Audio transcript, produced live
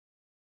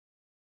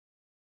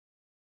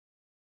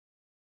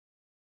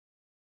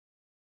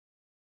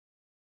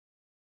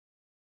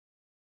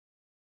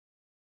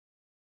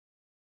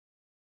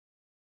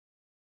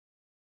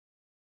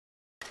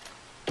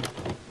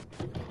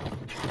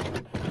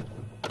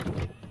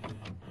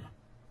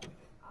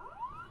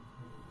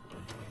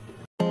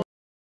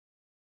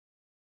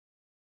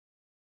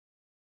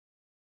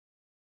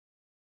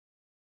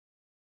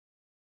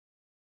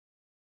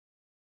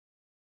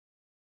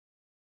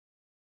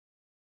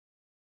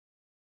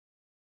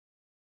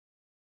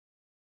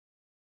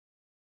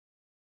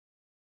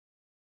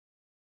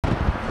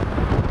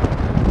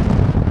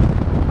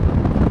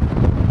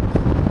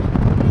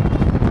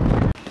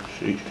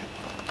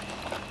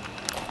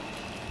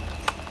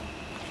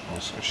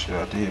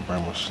did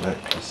bring my snack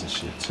piece and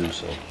shit too,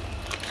 so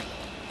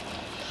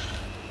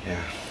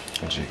yeah,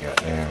 I just got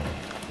down.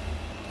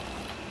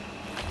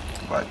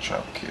 Light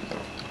chop kid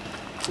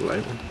though.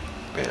 Light?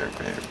 Very.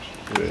 Yeah,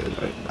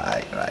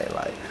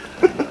 Light.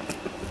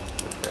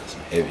 Got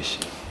some heavy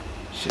shit.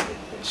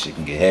 She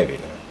can get heavy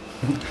now.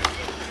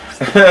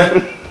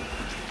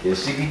 Yeah,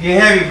 she can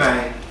get heavy,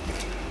 man.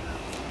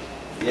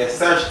 Yes,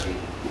 thirsty.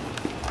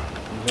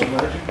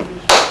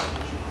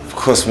 Of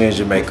course, we in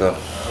Jamaica.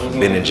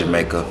 Been in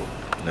Jamaica. You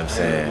know what I'm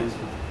saying?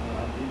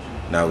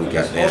 Now we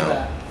got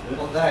down.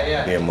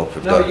 Being more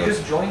productive. No, you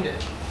just joined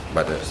it.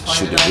 About to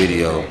shoot the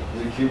video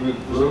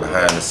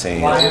behind the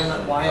scenes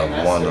of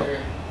Gunna.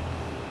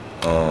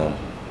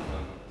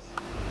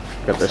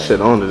 got that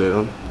shit on today,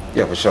 huh?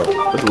 Yeah, for sure.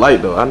 It's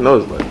light though. I know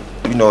it's light.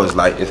 You know it's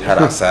light. It's hot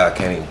outside. I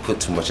can't even put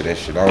too much of that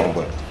shit on,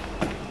 but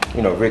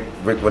you know, Rick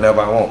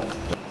whenever I want.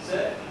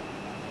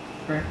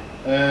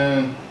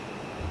 And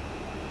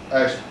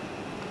action.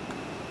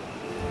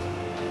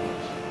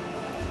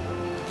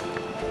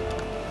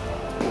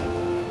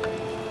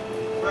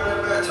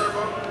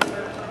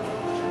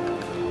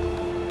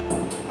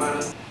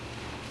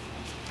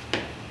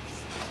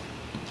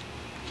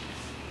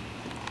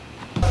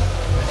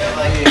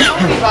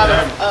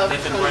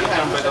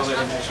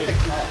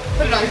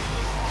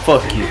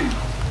 Fuck you.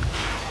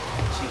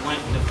 She went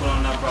to put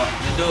on that bra.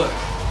 You do it.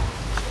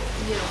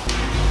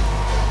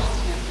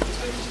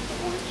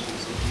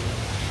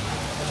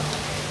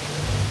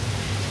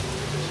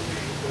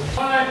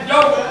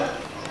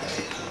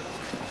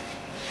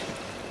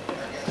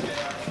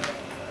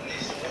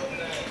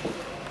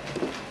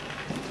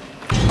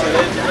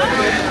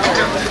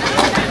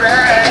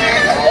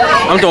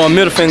 I'm throwing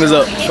middle fingers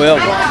up forever.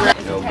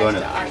 Yo,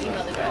 Gunna.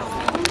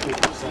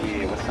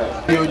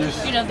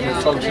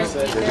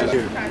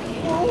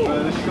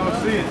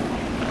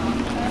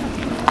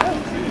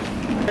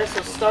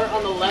 So start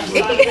on the left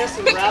side of this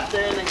and wrap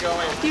there and then go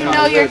in. You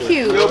know you're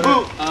cute. Yo,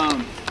 Boo.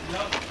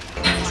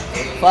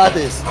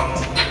 Fathers.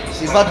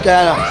 She's not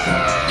Ghana.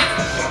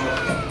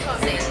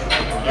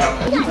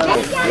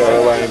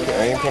 I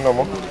ain't put no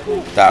more.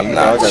 Top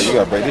notch. You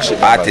gotta break this shit.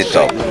 Bat it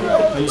up.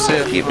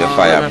 Keep the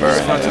fire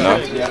burning, you know?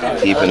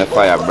 Keeping the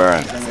fire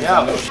burning.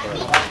 I'm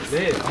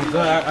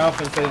good. I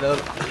often say the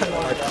other.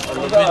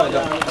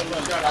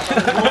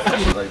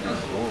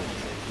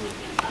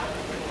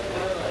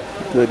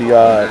 Good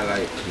yard.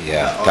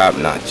 Yeah, top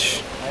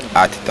notch.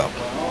 At it up.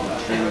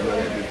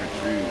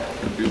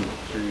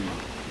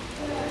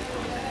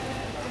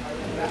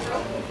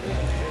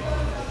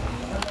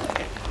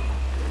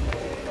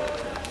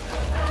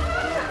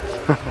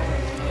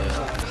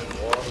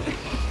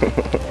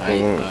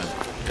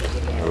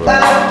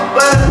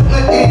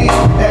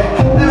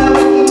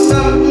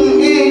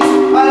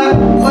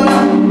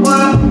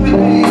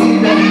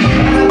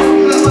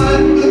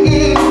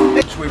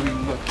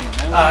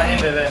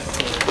 Into this.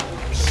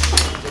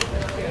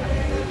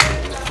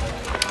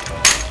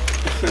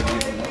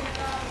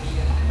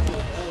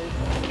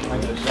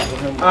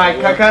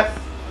 Alright, cut.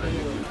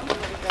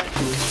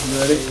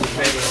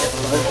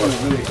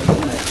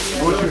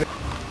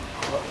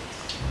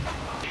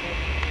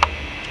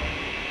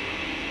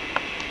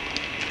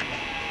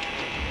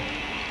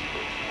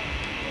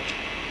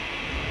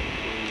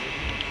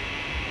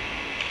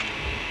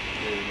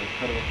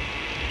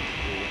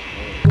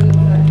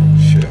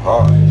 Shit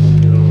hard.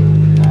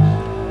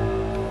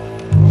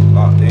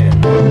 Locked in.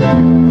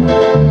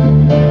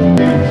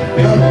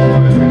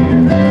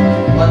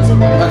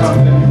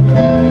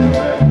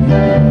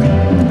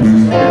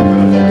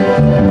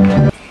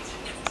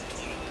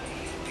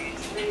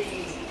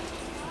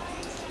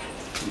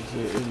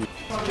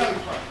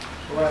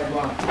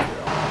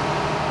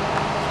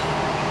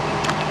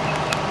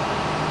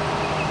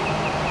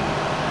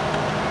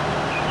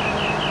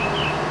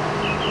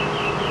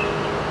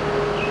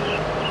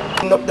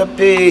 Up the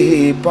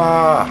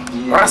paper,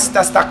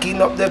 Rasta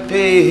stacking up the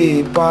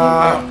paper,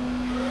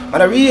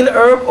 and a real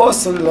herb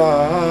hustler.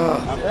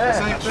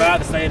 I tried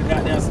to say the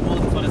goddamn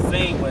smooth for the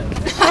scene, but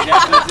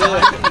that's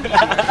good.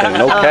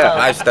 No cap.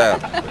 Lifestyle.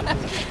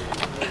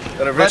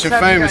 Got a rich and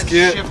famous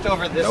kid. Shift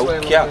over this No way.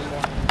 cap.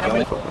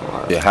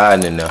 They're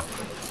hiding in there. You know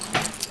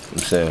what I'm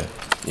saying?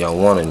 Y'all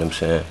wanting, you know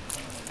what I'm saying?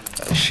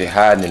 That shit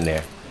hiding in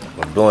there.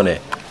 I'm doing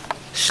it.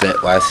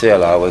 Slap why I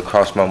sail all the way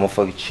across my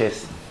motherfucking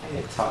chest.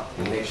 And top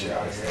and make sure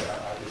I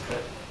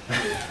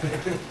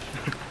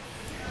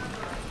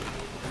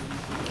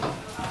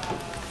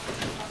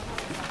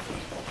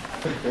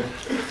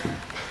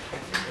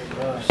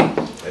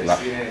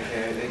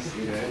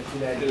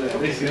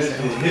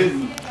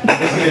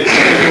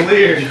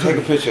Take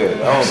a picture of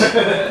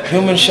it.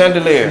 Human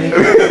chandelier. You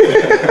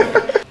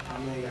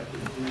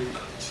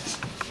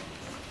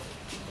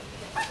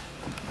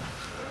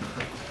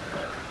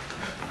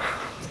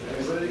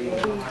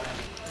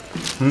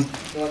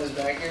want this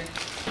bag here?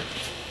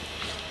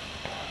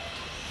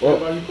 Well,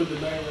 why you put the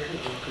bag right here?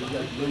 Because you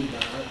got the blue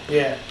bag, right?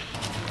 Yeah.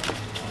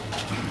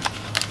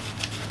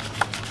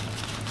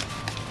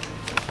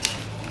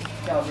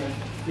 Calvin.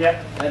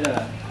 Yeah. That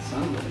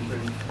sounds looking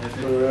pretty.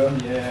 For real?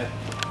 Yeah.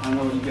 I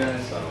know you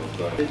guys.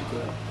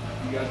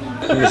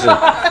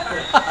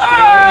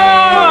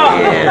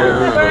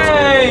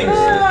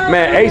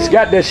 Man, Ace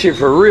got that shit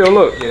for real.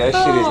 Look. Yeah, that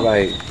shit is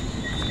like.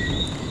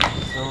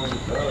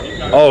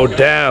 Oh,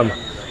 damn.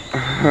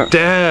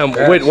 Damn.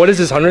 Wait, what is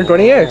this?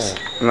 120X?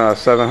 No,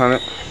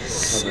 700.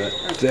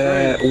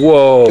 Damn.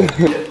 Whoa.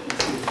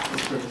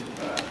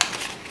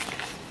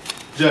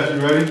 Jeff, you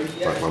ready?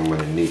 Fuck my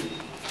money neat.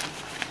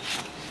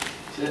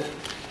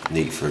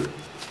 Neat fruit.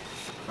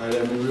 Alright,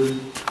 that mean really?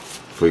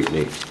 Freak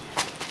neat.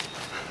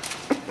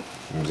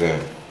 I'm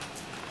saying.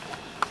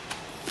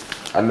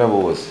 I never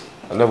was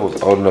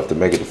old enough to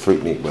make it to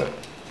freak neat, but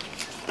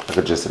I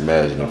could just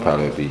imagine it'd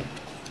probably be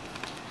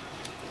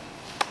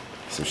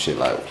some shit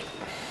like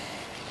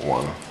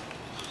wanna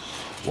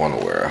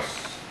wear.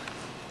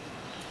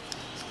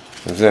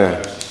 I'm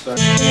saying.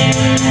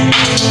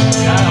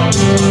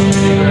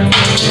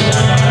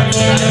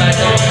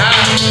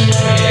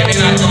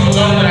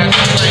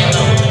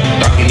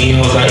 Rockin' these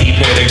hoes, I eat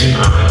pedigree.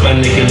 My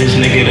nigga-less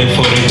nigga than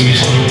 4 degrees.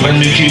 My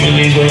new Cuban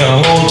links weigh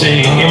a whole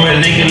thing. And my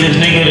nigga-less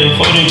nigga than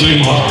 4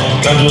 degrees.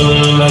 Got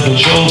drilling like a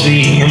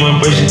trophy. And my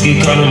bracelets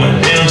get caught in my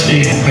damn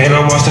stick. Paid I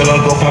watch till I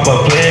go pop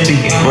a plan B.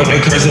 Brought the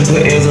curse and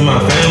put L's in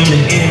my family.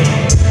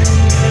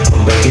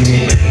 I'm back in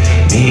it.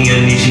 Me and your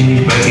niece, she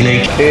needs back in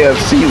it.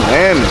 KFC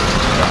landing.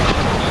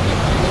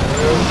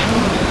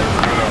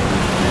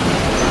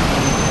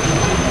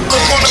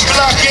 On the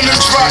block in the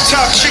drop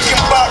top chicken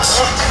box.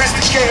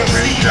 Mr.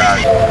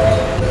 KFC.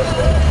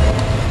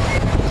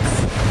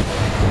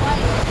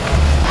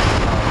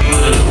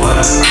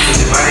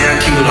 Everybody I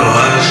keep it on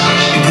hush.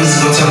 You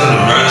pussies gon' tell her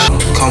to rush.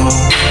 Come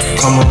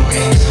on,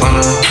 on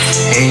the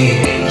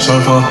hey,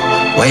 surf up,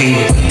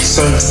 wave,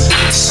 surf,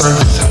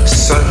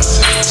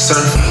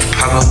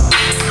 hollow,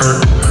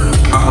 hurt,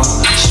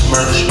 hollow,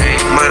 smurf,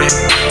 money,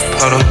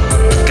 puddle,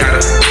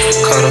 gotta,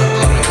 cuddle,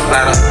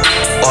 ladder,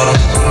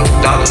 orders,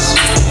 dollars,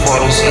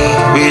 quarters,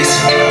 wrist,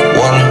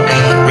 water,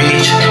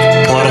 reach,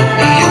 portal,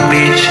 your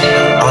bitch,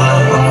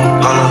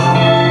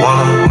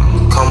 wanna,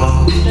 come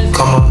on,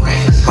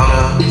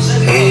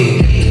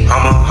 hey,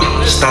 I'm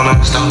a stunner,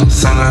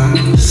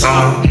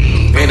 summer,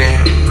 minute,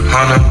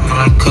 Honda,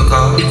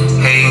 cooker,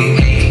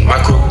 hey,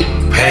 micro,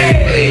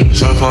 hey,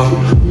 surfer,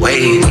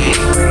 wave.